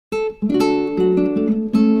Okay,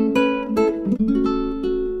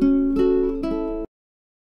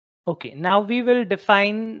 now we will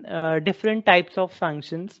define different types of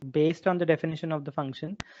functions based on the definition of the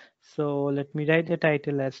function. So let me write the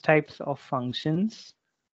title as types of functions.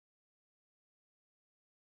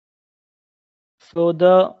 So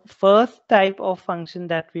the first type of function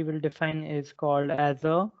that we will define is called as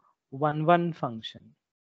a one-one function.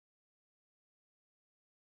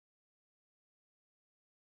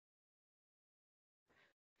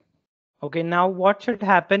 Okay, now what should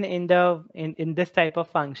happen in this type of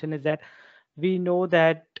function is that we know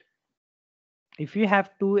that if you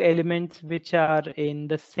have two elements which are in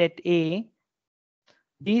the set A,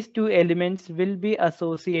 these two elements will be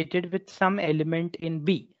associated with some element in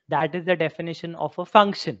B. That is the definition of a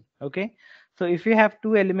function. Okay. So if you have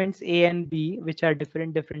two elements A and B, which are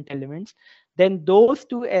different elements, then those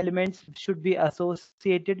two elements should be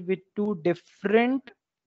associated with two different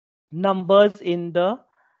numbers in the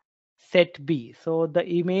set B. So the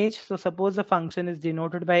image, so suppose the function is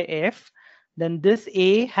denoted by F, then this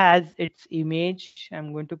A has its image.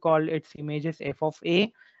 I'm going to call its image as F of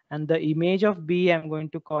A, and the image of B, I'm going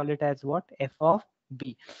to call it as what? F of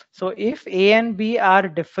B. So if A and B are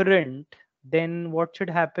different, then what should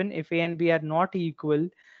happen? If A and B are not equal,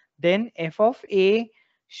 then F of A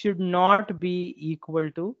should not be equal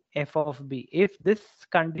to F of B. If this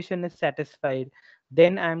condition is satisfied,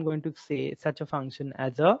 then I'm going to say such a function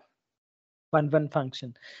as a one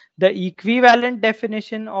function. The equivalent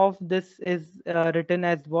definition of this is written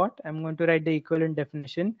as what? I'm going to write the equivalent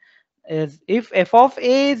definition is if f of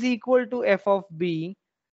A is equal to f of B,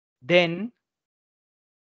 then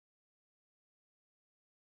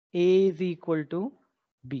A is equal to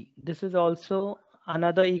B. This is also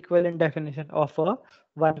another equivalent definition of a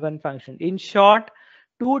one function. In short,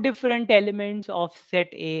 two different elements of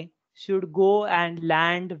set A should go and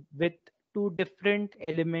land with two different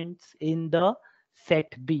elements in the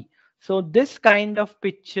set B. So this kind of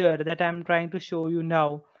picture that I'm trying to show you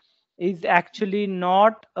now is actually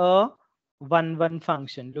not a one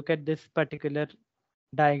function. Look at this particular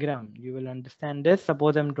diagram. You will understand this.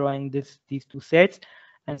 Suppose I'm drawing these two sets,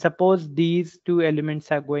 and suppose these two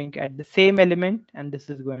elements are going at the same element and this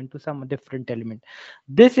is going to some different element.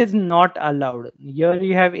 This is not allowed. Here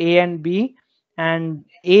you have A and B, and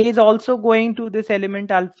A is also going to this element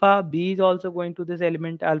alpha, B is also going to this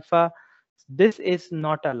element alpha. This is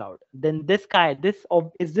not allowed. Then this guy,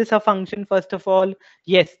 is this a function? First of all,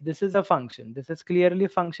 yes, this is a function. This is clearly a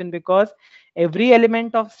function because every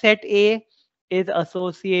element of set A is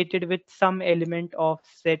associated with some element of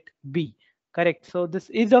set B. Correct. So this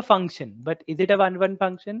is a function, but is it a one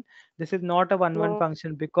function? This is not a one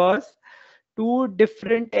function because two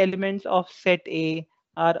different elements of set A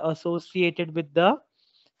are associated with the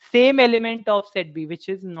same element of set B, which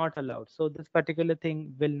is not allowed. So this particular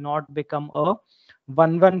thing will not become a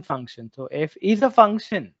one function. So f is a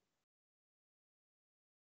function,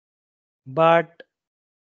 but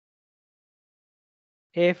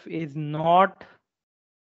f is not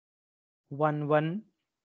one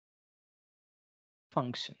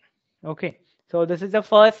function. Okay, so this is the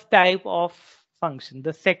first type of function.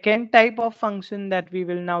 The second type of function that we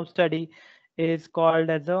will now study is called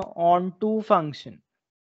as a onto function.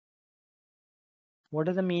 What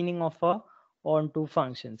is the meaning of a onto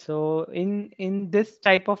function? So in this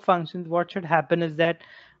type of functions, what should happen is that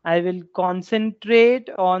I will concentrate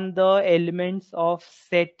on the elements of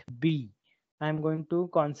set B. I'm going to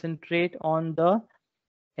concentrate on the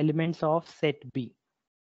elements of set B.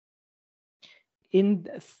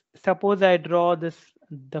 Suppose I draw the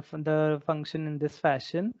function in this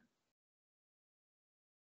fashion.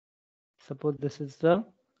 Suppose this is the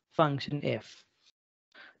function f,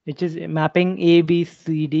 which is mapping a b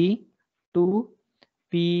c d to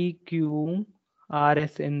p q r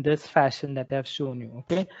s in this fashion that I've shown you.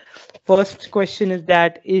 Okay, first question is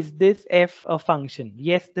that is this f a function?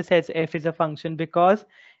 Yes, this says f is a function because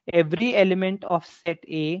every element of set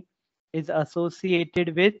A is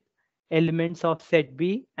associated with elements of set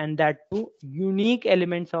B, and that too unique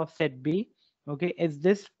elements of set B. Okay, is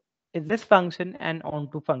this function an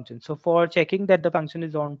onto function? So for checking that the function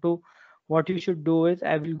is onto, what you should do is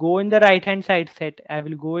I will go in the right hand side set. I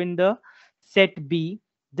will go in the set B.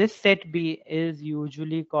 This set B is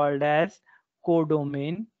usually called as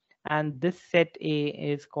codomain, and this set A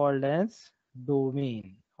is called as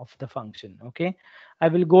domain of the function. Okay, I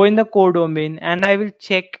will go in the codomain and I will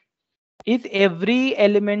check, is every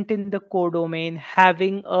element in the codomain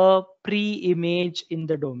having a pre-image in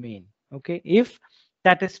the domain? Okay, if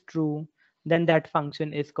that is true, then that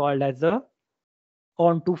function is called as a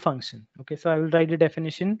onto function. Okay, so I will write the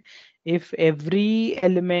definition. If every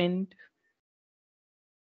element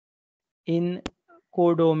in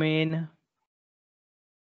codomain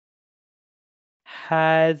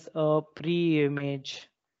has a pre-image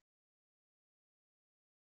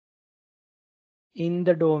in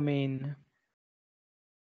the domain,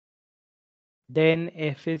 then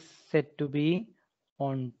F is said to be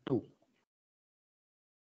onto.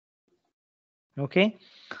 Okay,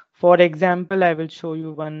 for example, I will show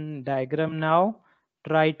you one diagram now.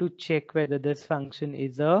 Try to check whether this function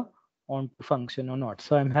is a onto function or not.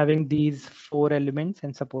 So I'm having these 4 elements,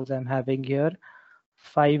 and suppose I'm having here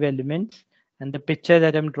 5 elements, and the picture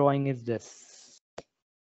that I'm drawing is this.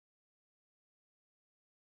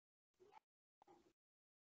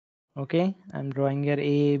 Okay, I'm drawing here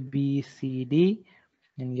A, B, C, D,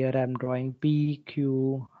 and here I'm drawing P,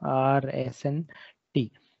 Q, R, S, and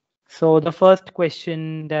T. So the first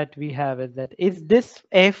question that we have is this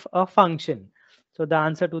F a function? So the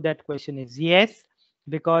answer to that question is yes,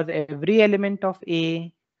 because every element of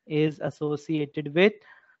A is associated with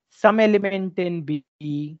some element in B.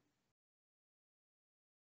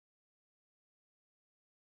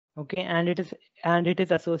 Okay, and it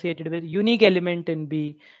is associated with unique element in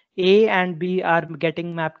B. A and B are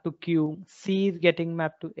getting mapped to Q, C is getting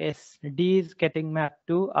mapped to S, D is getting mapped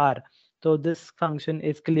to R. So this function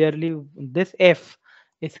is clearly, this F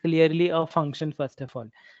is clearly a function. First of all,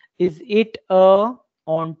 is it a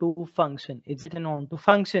onto function? Is it an onto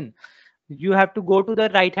function? You have to go to the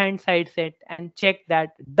right hand side set and check that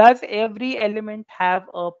does every element have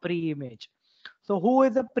a pre-image. So who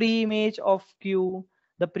is the pre-image of Q?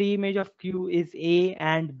 The pre-image of Q is A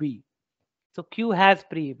and B. So Q has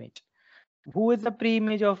pre-image. Who is the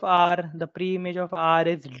pre-image of R? The pre-image of R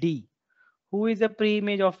is D. Who is the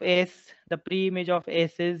pre-image of S? The pre-image of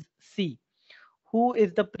S is C. Who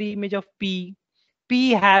is the pre-image of P?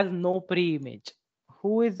 P has no pre-image.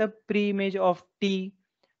 Who is the pre-image of T?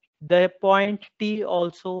 The point T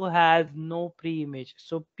also has no pre-image.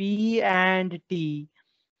 So P and T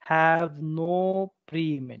have no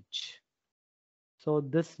pre-image. So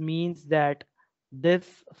this means that this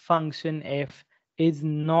function F is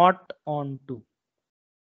not onto.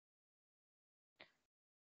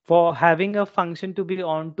 For having a function to be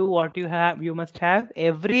onto, what you must have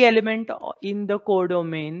every element in the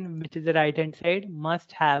codomain, which is the right hand side,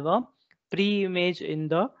 must have a pre-image in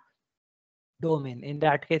the domain. In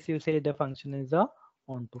that case, you say the function is a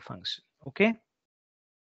onto function. Okay.